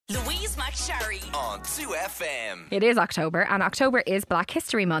Louise McSharry on 2FM. It is October, and October is Black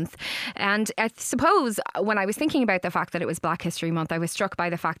History Month. And I suppose when I was thinking about the fact that it was Black History Month, I was struck by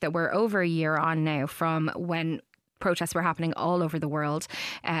the fact that we're over a year on now from when protests were happening all over the world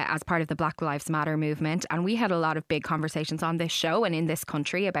as part of the Black Lives Matter movement. And we had a lot of big conversations on this show and in this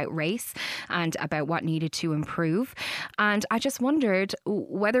country about race and about what needed to improve. And I just wondered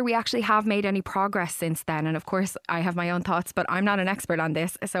whether we actually have made any progress since then. And of course, I have my own thoughts, but I'm not an expert on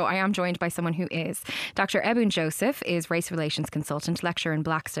this. So I am joined by someone who is. Dr Ebun Joseph is Race Relations Consultant, Lecturer in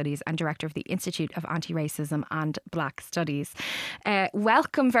Black Studies and Director of the Institute of Anti-Racism and Black Studies.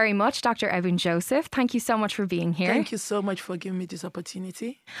 Welcome very much, Dr Ebun Joseph. Thank you so much for being here. Thank you so much for giving me this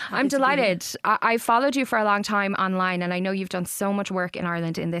opportunity. I'm delighted. I followed you for a long time online, and I know you've done so much work in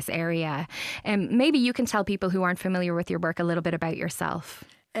Ireland in this area. Maybe you can tell people who aren't familiar with your work a little bit about yourself.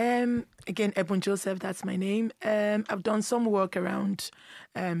 Again, Ebun Joseph, that's my name. I've done some work around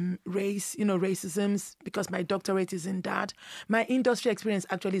race, racism, because my doctorate is in that. My industry experience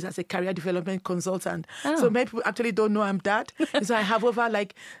actually is as a career development consultant. Oh. So many people actually don't know I'm that. So I have over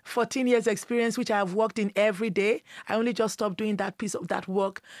 14 years experience, which I have worked in every day. I only just stopped doing that piece of that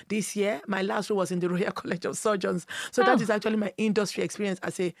work this year. My last role was in the Royal College of Surgeons. So that is actually my industry experience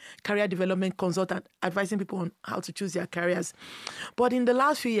as a career development consultant, advising people on how to choose their careers. But in the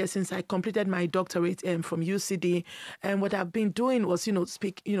last few years, since I completed my doctorate from UCD, and what I've been doing was,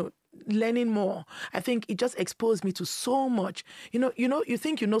 learning more. I think it just exposed me to so much. You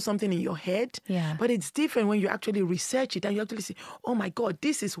think you know something in your head, but it's different when you actually research it and you actually say, oh my God,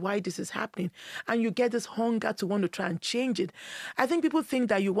 this is why this is happening. And you get this hunger to want to try and change it. I think people think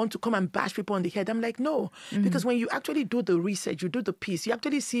that you want to come and bash people on the head. I'm like, no, because when you actually do the research, you do the piece, you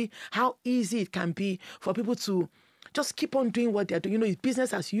actually see how easy it can be for people to just keep on doing what they're doing. It's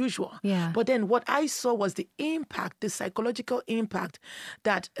business as usual. Yeah. But then what I saw was the impact, the psychological impact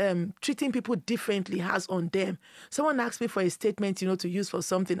that treating people differently has on them. Someone asked me for a statement, to use for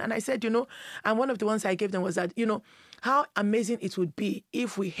something. And I said, and one of the ones I gave them was that, how amazing it would be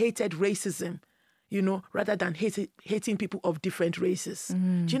if we hated racism, rather than hating people of different races.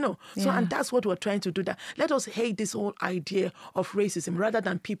 So, and that's what we're trying to do. That let us hate this whole idea of racism rather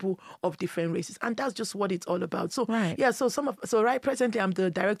than people of different races. And that's just what it's all about. So, presently I'm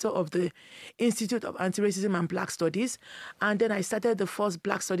the director of the Institute of Anti-Racism and Black Studies. And then I started the first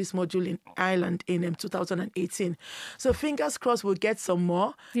Black Studies module in Ireland in 2018. So fingers crossed we'll get some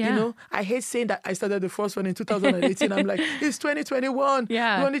more. Yeah. I hate saying that I started the first one in 2018. I'm like, it's 2021.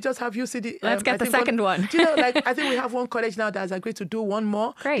 Yeah. We only just have UCD. Let's get the second one. I think we have one college now that has agreed to do one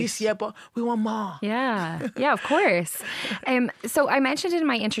more this year, but we want more. Yeah, of course. So I mentioned in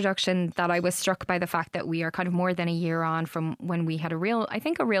my introduction that I was struck by the fact that we are kind of more than a year on from when we had a real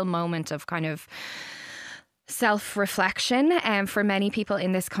moment of kind of self-reflection for many people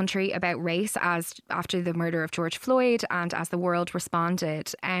in this country about race as after the murder of George Floyd and as the world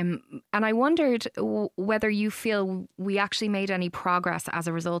responded. And I wondered whether you feel we actually made any progress as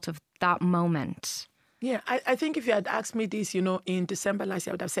a result of that moment. Yeah, I think if you had asked me this, in December last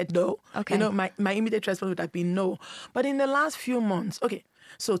year, I would have said no. Okay. My immediate response would have been no. But in the last few months,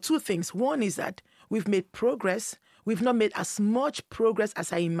 so two things. One is that we've made progress. We've not made as much progress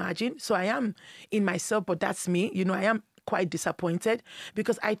as I imagined. So I am in myself, but that's me. I am quite disappointed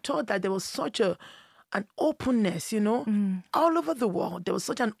because I thought that there was such an openness, all over the world. There was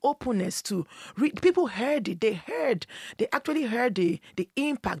such an openness to read. People heard it. They actually heard the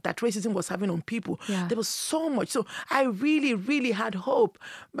impact that racism was having on people. Yeah. There was so much. So I really, really had hope.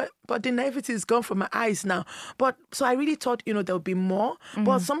 But the naivety is gone from my eyes now. So I really thought, there would be more.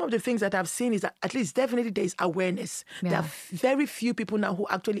 But some of the things that I've seen is that at least definitely there is awareness. Yeah. There are very few people now who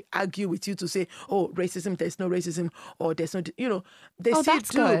actually argue with you to say, oh, racism, there's no racism, or there's no, they still do.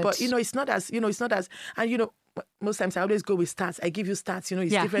 Good. But, it's not as, and, most times I always go with stats. I give you stats,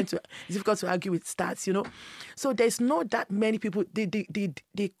 it's difficult to argue with stats, So there's not that many people,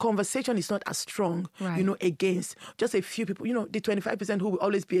 the conversation is not as strong, right. Against just a few people, the 25% who will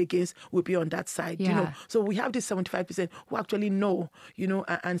always be against will be on that side, So we have this 75% who actually know,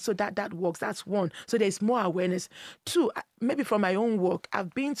 and so that works. That's one. So there's more awareness. Two, maybe from my own work,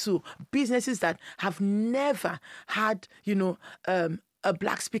 I've been to businesses that have never had, a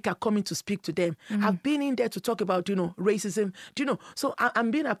black speaker coming to speak to them. I've been in there to talk about, racism. So I'm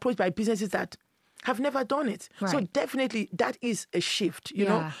being approached by businesses that have never done it. Right. So definitely that is a shift, you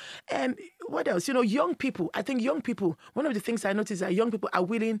know. And what else? Young people. I think young people, one of the things I noticed is that young people are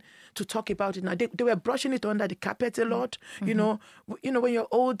willing to talk about it now. They were brushing it under the carpet a lot. When you're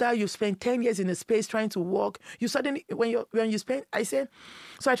older, you spend 10 years in a space trying to work. You suddenly, when you spend, I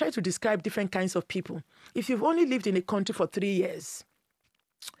try to describe different kinds of people. If you've only lived in a country for 3 years,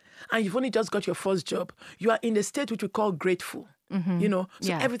 and you've only just got your first job, you are in a state which we call grateful. You know,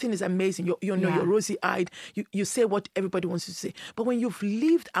 so everything is amazing. You're rosy-eyed. You say what everybody wants you to say. But when you've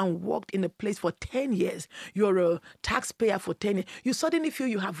lived and worked in a place for 10 years, you're a taxpayer for 10 years, you suddenly feel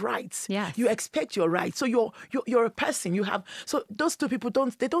you have rights. Yes. You expect your rights. So you're a person. You have, so those two people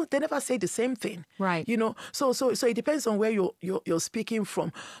they never say the same thing. Right. You know, so it depends on where you're speaking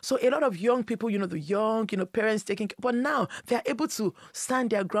from. So a lot of young people, you know, the young, you know, parents but now they're able to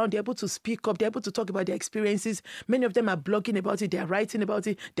stand their ground. They're able to speak up. They're able to talk about their experiences. Many of them are blogging about it. They're writing about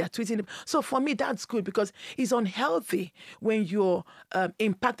it. They're tweeting it. So for me, that's good, because it's unhealthy when you're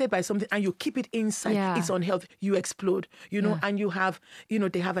impacted by something and you keep it inside. Yeah. It's unhealthy. You explode, you know, and you have, you know,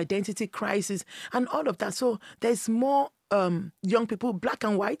 they have identity crisis and all of that. So there's more young people, black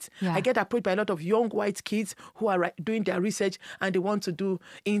and white. Yeah. I get approached by a lot of young white kids who are doing their research and they want to do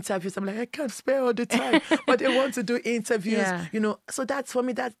interviews. I'm like, I can't spare all the time, but they want to do interviews. You know, so that's for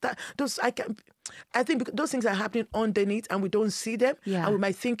me. I think because those things are happening underneath and we don't see them, and we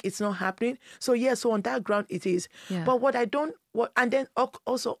might think it's not happening. So so on that ground it is. But and then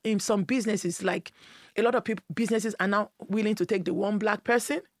also in some businesses, like a lot of businesses are now willing to take the one black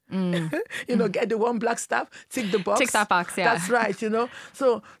person. You know, get the one black staff, tick the box. Tick that box, yeah. That's right, you know.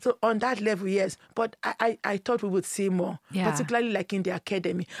 So on that level, yes. But I thought we would see more, particularly like in the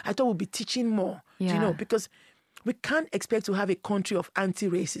academy. I thought we'd be teaching more, you know, because we can't expect to have a country of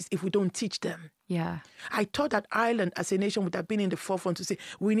anti-racists if we don't teach them. Yeah. I thought that Ireland as a nation would have been in the forefront to say,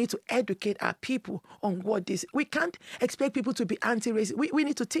 we need to educate our people on what this. We can't expect people to be anti-racist. We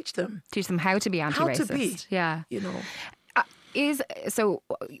need to teach them. Teach them how to be anti-racist. How to be. Yeah. You know. So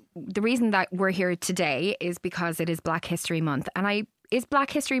the reason that we're here today is because it is Black History Month. And is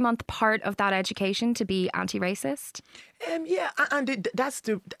Black History Month part of that education to be anti-racist? Yeah, and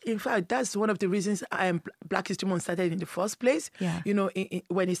in fact, that's one of the reasons Black History Month started in the first place. Yeah. You know,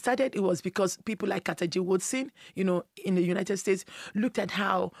 when it started, it was because people like Kataji Woodson, you know, in the United States, looked at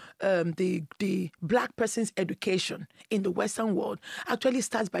how the black person's education in the Western world actually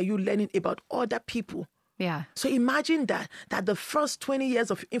starts by you learning about other people. Yeah. So imagine that the first 20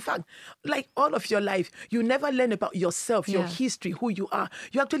 years in fact, like all of your life, you never learn about yourself, your history, who you are.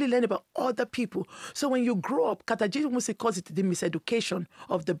 You actually learn about other people. So when you grow up, Kataji Musi calls it the miseducation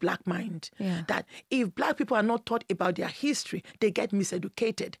of the black mind. Yeah. That if black people are not taught about their history, they get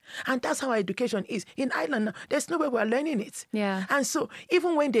miseducated. And that's how our education is. In Ireland, there's no way we're learning it. Yeah. And so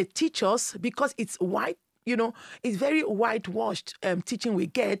even when they teach us, because it's white, you know, it's very whitewashed teaching we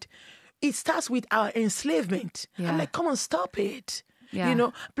get, it starts with our enslavement. I'm like, come on, stop it. Yeah. You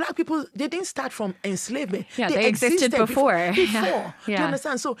know, black people, they didn't start from enslavement. Yeah, they existed before. Before. Yeah. Do you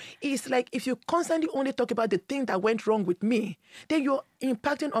understand? So it's like if you constantly only talk about the thing that went wrong with me, then you're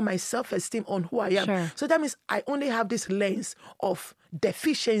impacting on my self-esteem, on who I am. Sure. So that means I only have this lens of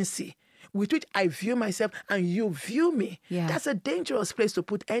deficiency with which I view myself and you view me. Yeah. That's a dangerous place to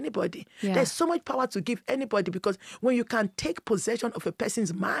put anybody. Yeah. There's so much power to give anybody, because when you can take possession of a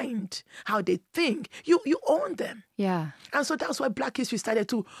person's mind, how they think, you own them. Yeah. And so that's why Black History started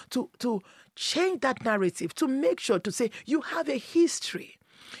to change that narrative, to make sure to say you have a history.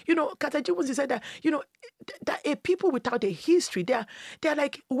 You know, Kataji Woodson said that, you know, that a people without a history, they're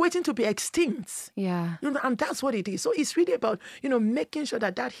like waiting to be extinct. Yeah. You know, and that's what it is. So it's really about, you know, making sure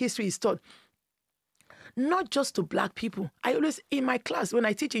that history is taught. Not just to black people. I always, in my class, when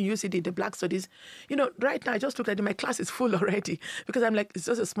I teach in UCD, the Black Studies, you know, right now I just looked at it, my class is full already, because I'm like, it's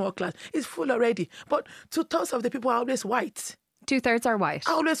just a small class. It's full already. But 2/3 of the people are always white. 2/3 are white.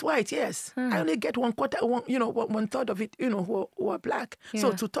 Always white, yes. I only get 1/3 of it, you know, who are black. Yeah.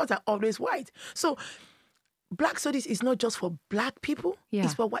 So 2/3 are always white. So Black Studies is not just for black people. Yeah.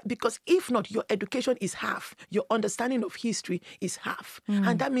 It's for white, because if not, your education is half. Your understanding of history is half.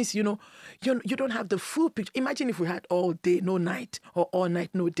 And that means, you know, you don't have the full picture. Imagine if we had all day, no night, or all night,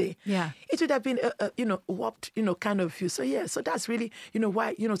 no day. Yeah. It would have been, you know, warped, you know, kind of view. So, yeah, so that's really, you know,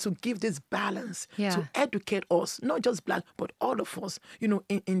 why, you know, to give this balance, to educate us, not just black, but all of us, you know,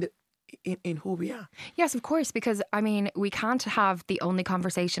 in who we are. Yes, of course, because I mean, we can't have the only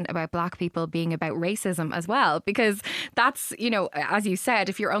conversation about black people being about racism as well, because that's, you know, as you said,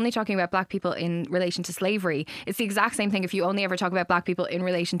 if you're only talking about black people in relation to slavery, it's the exact same thing if you only ever talk about black people in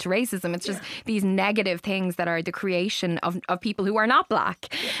relation to racism. It's just these negative things that are the creation of people who are not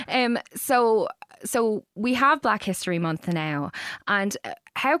black. So we have Black History Month now, and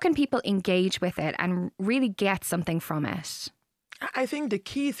how can people engage with it and really get something from it? I think the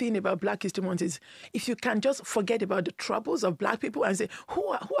key thing about Black History Month is if you can just forget about the troubles of black people and say, who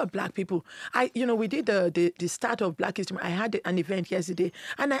are black people? We did the start of Black History Month. I had an event yesterday,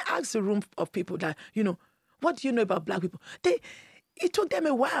 and I asked a room of people that, you know, what do you know about black people? it took them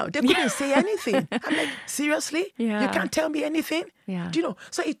a while. They couldn't say anything. I'm like, seriously? Yeah. You can't tell me anything? Yeah. Do you know?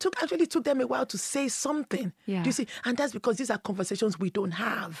 So it actually took them a while to say something. Yeah. Do you see? And that's because these are conversations we don't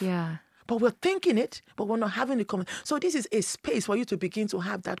have. Yeah. But we're thinking it, but we're not having the conversation. So this is a space for you to begin to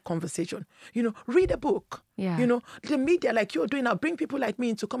have that conversation. Read a book. Yeah. The media like you're doing now, bring people like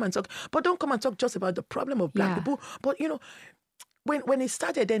me in to come and talk. But don't come and talk just about the problem of Black people. But, when it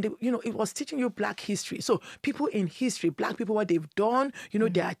started, then, it was teaching you Black history. So people in history, Black people, what they've done,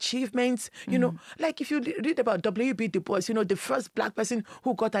 their achievements, like if you read about W.B. Du Bois, the first Black person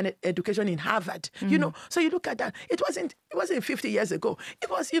who got an education in Harvard, so you look at that. It wasn't 50 years ago. It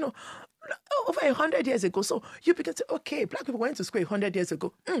was, over 100 years ago. So you begin to say, okay, Black people went to school 100 years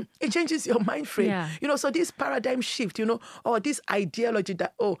ago. It changes your mind frame. Yeah. So this paradigm shift, or this ideology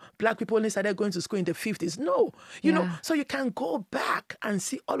that, Black people only started going to school in the 50s. No, so you can go back and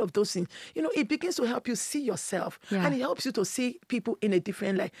see all of those things. It begins to help you see yourself, and it helps you to see people in a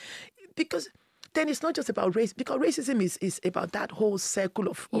different light. Because then it's not just about race, because racism is about that whole circle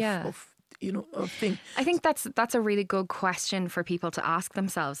of thing. I think that's a really good question for people to ask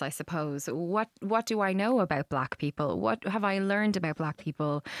themselves, I suppose. What do I know about Black people? What have I learned about Black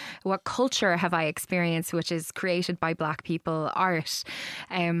people? What culture have I experienced which is created by Black people? Art,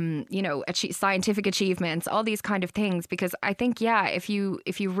 scientific achievements, all these kind of things. Because I think, if you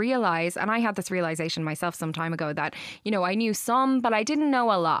realise, and I had this realisation myself some time ago that, I knew some, but I didn't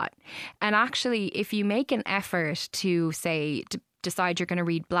know a lot. And actually, if you make an effort to decide you're going to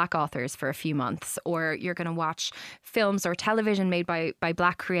read Black authors for a few months, or you're going to watch films or television made by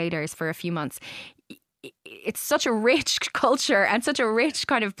Black creators for a few months, it's such a rich culture and such a rich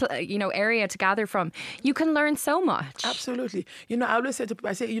kind of, area to gather from. You can learn so much. Absolutely. I always say to people,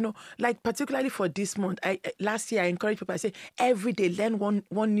 I say, like particularly for this month, last year I encourage people, I say, every day learn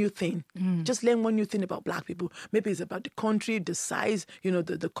one new thing. Just learn one new thing about Black people. Maybe it's about the country, the size,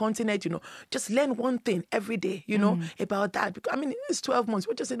 the continent, just learn one thing every day, about that. Because, it's 12 months.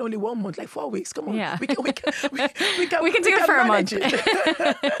 We're just in only 1 month, like 4 weeks. Come on. Yeah. We can do it for a month.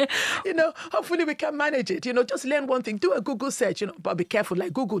 Hopefully we can manage it. Just learn one thing. Do a Google search, but be careful.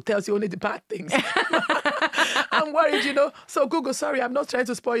 Like Google tells you only the bad things. I'm worried, So Google, sorry, I'm not trying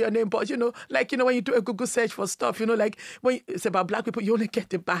to spoil your name, but when you do a Google search for stuff, like when it's about Black people, you only get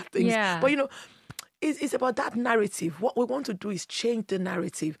the bad things. Yeah. But it's about that narrative. What we want to do is change the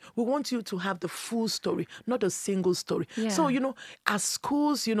narrative. We want you to have the full story, not a single story. Yeah. So, as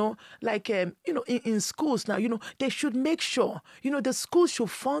schools, in schools now, they should make sure, the schools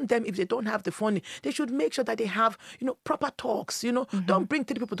should fund them if they don't have the funding. They should make sure that they have, proper talks, Don't bring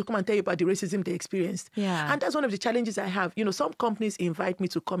 3 people to come and tell you about the racism they experienced. Yeah. And that's one of the challenges I have. Some companies invite me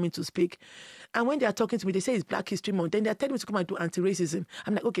to come in to speak. And when they are talking to me, they say it's Black History Month. Then they're telling me to come and do anti-racism.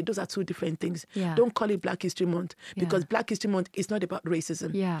 I'm like, okay, those are 2 different things. Yeah. Don't call it Black History Month, because Black History Month is not about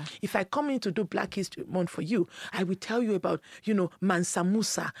racism. Yeah. If I come in to do Black History Month for you, I will tell you about, Mansa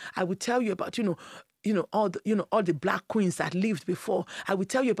Musa. I will tell you about, all the Black queens that lived before. I will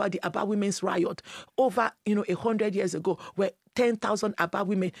tell you about the Aba Women's Riot over, 100 years ago, where 10,000 Aba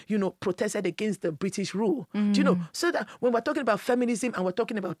women, protested against the British rule. Do you know? So that when we're talking about feminism and we're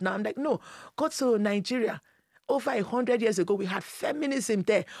talking about now, I'm like, no, go to Nigeria. Over 100 years ago, we had feminism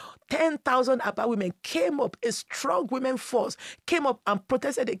there. 10,000 Aba women came up, a strong women force came up and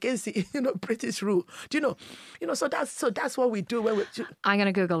protested against the British rule. Do you know? So that's what we do when we. I'm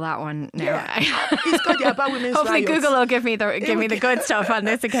gonna Google that one now. Yeah, it's called the Aba Women's Hopefully, Riots. Google will give me the good stuff on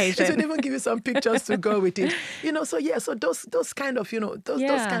this occasion. It will even give you some pictures to go with it. So those kind of those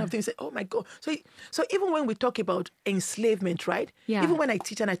kind of things. Say, oh my God. So even when we talk about enslavement, right? Yeah. Even when I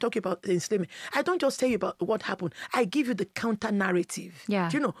teach and I talk about enslavement, I don't just tell you about what happened. I give you the counter narrative. Yeah.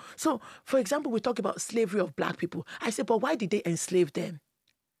 Do you know? So, for example, we talk about slavery of Black people. I say, but why did they enslave them?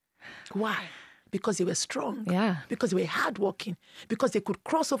 Why? Because they were strong. Yeah. Because they were hardworking. Because they could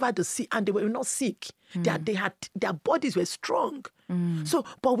cross over the sea and they were not sick. Their bodies were strong. So,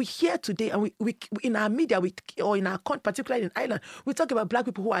 but we hear today, and we in our media, or in our particularly in Ireland, we talk about Black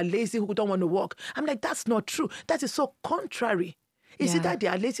people who are lazy, who don't want to work. I'm like, that's not true. That is so contrary. Is it that they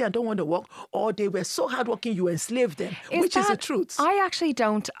are lazy and don't want to work, or they were so hardworking you enslaved them? Which is the truth?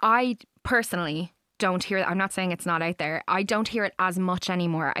 I personally don't hear that. I'm not saying it's not out there. I don't hear it as much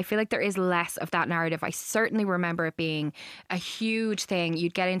anymore. I feel like there is less of that narrative. I certainly remember it being a huge thing.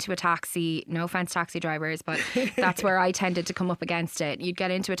 You'd get into a taxi, no offense taxi drivers, but that's where I tended to come up against it. You'd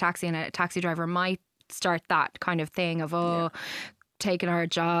get into a taxi and a taxi driver might start that kind of thing of, taking our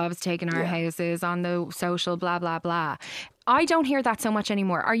jobs, taking our houses, on the social, blah, blah, blah. I don't hear that so much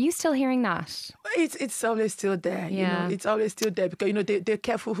anymore. Are you still hearing that? It's always still there. Yeah. It's always still there because they're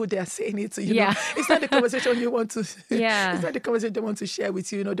careful who they are saying it to. You know, it's not the conversation you want to. Yeah. It's not the conversation they want to share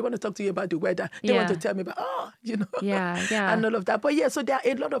with you. They want to talk to you about the weather. They want to tell me about and all of that. But so there are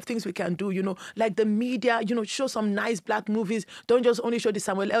a lot of things we can do. Like the media. Show some nice black movies. Don't just only show the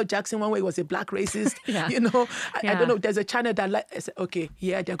Samuel L. Jackson one where he was a black racist. I don't know. There's a channel that I said, okay,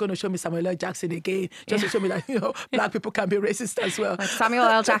 they're going to show me Samuel L. Jackson again, just to show me that black people can be racist as well. Like Samuel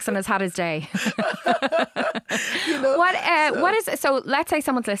L. Jackson has had his day. What is so? Let's say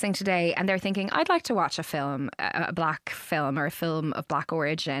someone's listening today and they're thinking, I'd like to watch a film, a black film or a film of black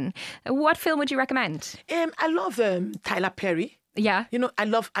origin. What film would you recommend? I love Tyler Perry. Yeah.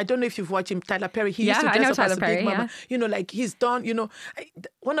 I don't know if you've watched him, Tyler Perry. He used to dress up as a big mama. Like he's done,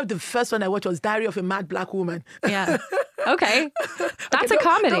 one of the first one I watched was Diary of a Mad Black Woman. Yeah. Okay. That's a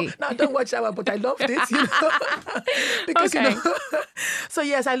comedy. No, don't watch that one, but I loved it, because, so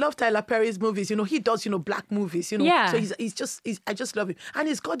yes, I love Tyler Perry's movies. He does, black movies, So I just love him. And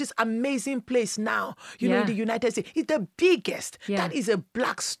he's got this amazing place now, in the United States. It's the biggest. Yeah. That is a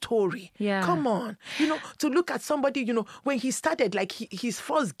black story. Yeah. Come on. To look at somebody, when he started, like his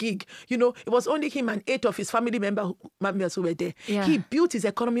first gig, it was only him and 8 of his family members who were there. Yeah. He built his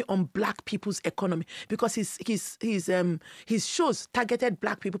economy on black people's economy because his shows targeted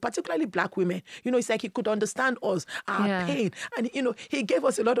black people, particularly black women. It's like he could understand us, our pain. And, he gave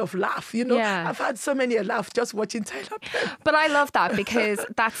us a lot of laugh. I've had so many a laugh just watching Tyler Perry. But I love that because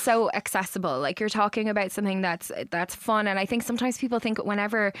that's so accessible. Like you're talking about something that's fun. And I think sometimes people think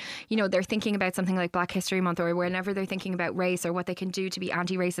whenever, they're thinking about something like Black History Month or whenever they're thinking about race or what they can do to be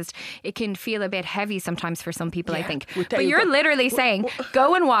anti-racist, it can feel a bit heavy sometimes for some people, I think. But you're literally saying,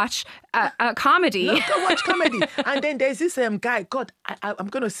 go and watch a comedy. No, go watch comedy. And then there's this guy, God, I'm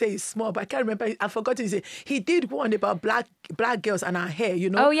going to say he's small, but I can't remember. I forgot his name. He did one about black girls and our hair,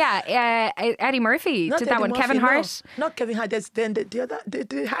 Oh, yeah. Eddie Murphy did that one. Kevin Hart? No, not Kevin Hart. There's then the other,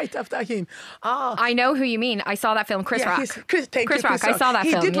 the height after him. I know who you mean. I saw that film, Chris Rock. Chris Rock. I saw that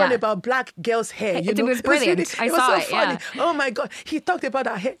film. He did one about black girls' hair. It was brilliant. It was saw so funny. Oh, my God. He talked about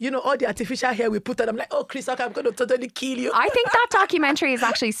our hair, all the artificial hair we put on. I'm like, oh, Chris Rock, I'm going to totally kill you. I think that documentary is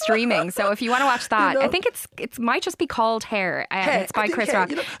actually streaming. So if you want to watch that, I think it might just be called Hair. It's by Chris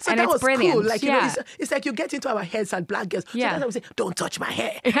Rock. So and that it's was brilliant. Cool. Like, it's like you get into our heads and black girls. So that's I would say, don't touch my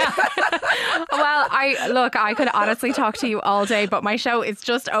hair. Well, I could honestly talk to you all day, but my show is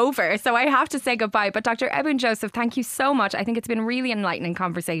just over. So I have to say goodbye. But Dr. Ebun Joseph, thank you so much. I think it's been a really enlightening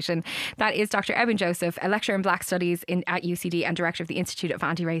conversation. That is Dr. Ebun Joseph, a lecturer in Black Studies at UCD and director of the Institute of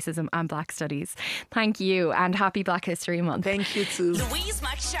Anti-Racism and Black Studies. Thank you and happy Black History Month. Thank you too. Louise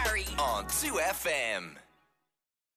McSharry on 2FM.